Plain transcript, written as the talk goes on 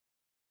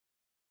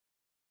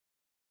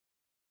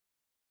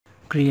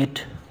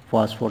Create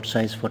passport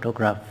size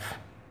photograph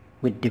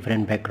with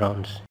different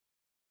backgrounds.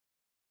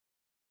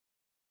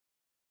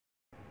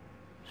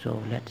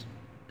 So let's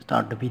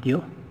start the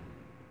video.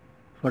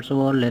 First of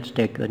all, let's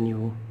take a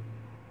new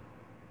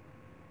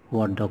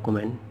Word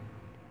document.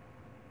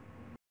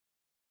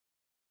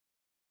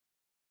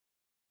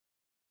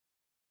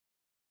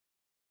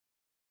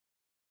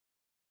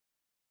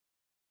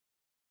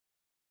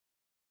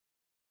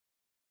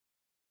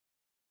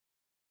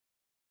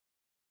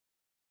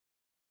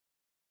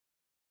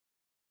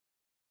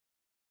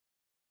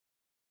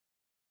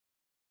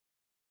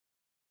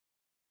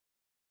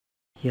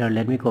 Here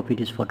let me copy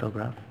this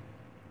photograph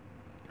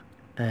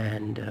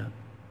and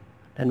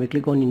then we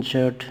click on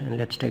insert and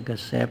let's take a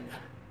shape,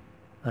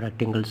 a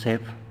rectangle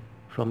shape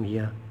from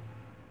here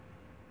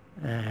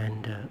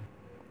and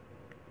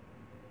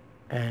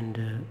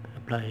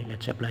apply,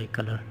 let's apply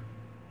color,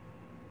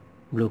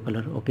 blue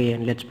color. Okay,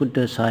 and let's put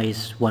the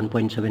size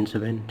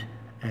 1.77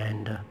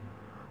 and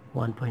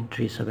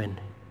 1.37.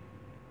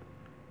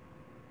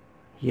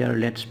 Here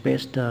let's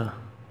paste the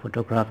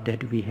photograph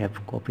that we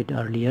have copied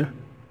earlier.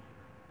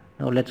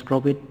 Now let's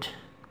crop it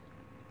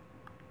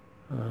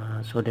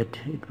so that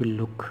it will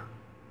look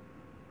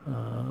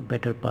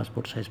better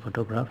passport size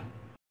photograph.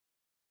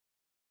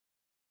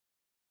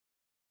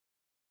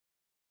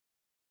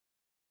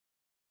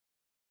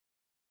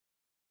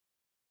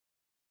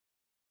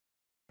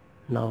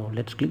 Now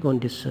let's click on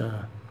this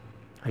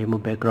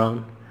remove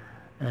background,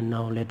 and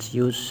now let's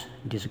use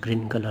this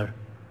green color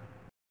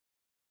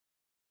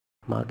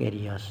mark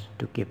areas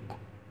to keep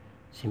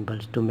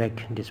symbols to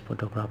make this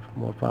photograph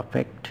more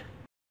perfect.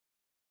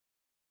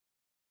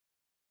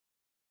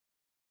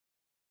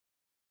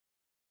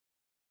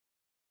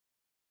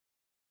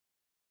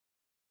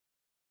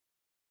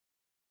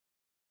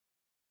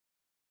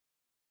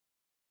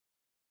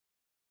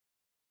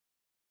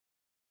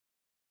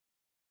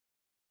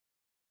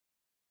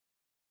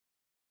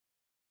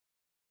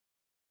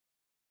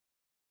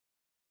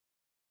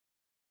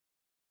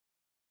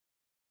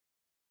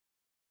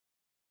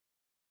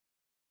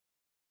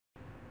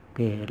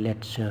 Okay,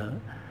 let's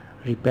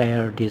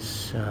repair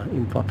these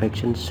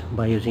imperfections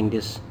by using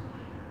this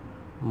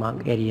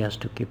mark areas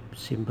to keep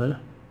symbol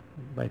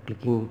by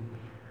clicking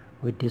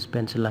with this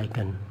pencil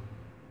icon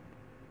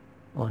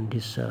on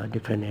these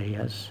different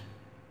areas.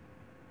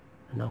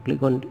 Now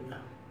click on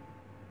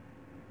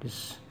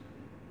this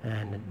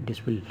and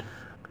this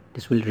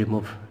will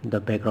remove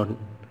the background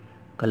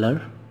color.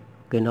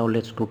 Okay, now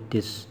let's group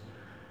this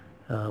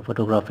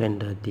photograph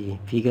and the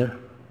figure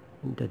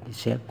into the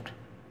shape.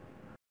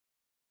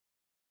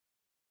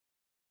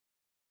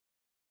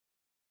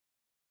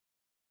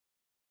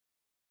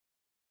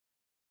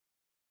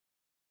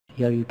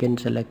 Here you can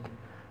select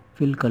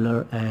fill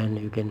color and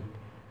you can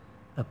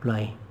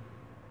apply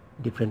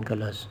different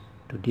colors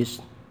to these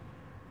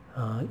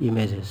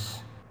images.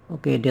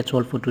 Okay, that's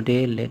all for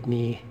today. Let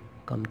me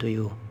come to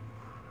you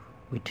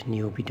with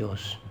new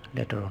videos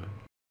later on.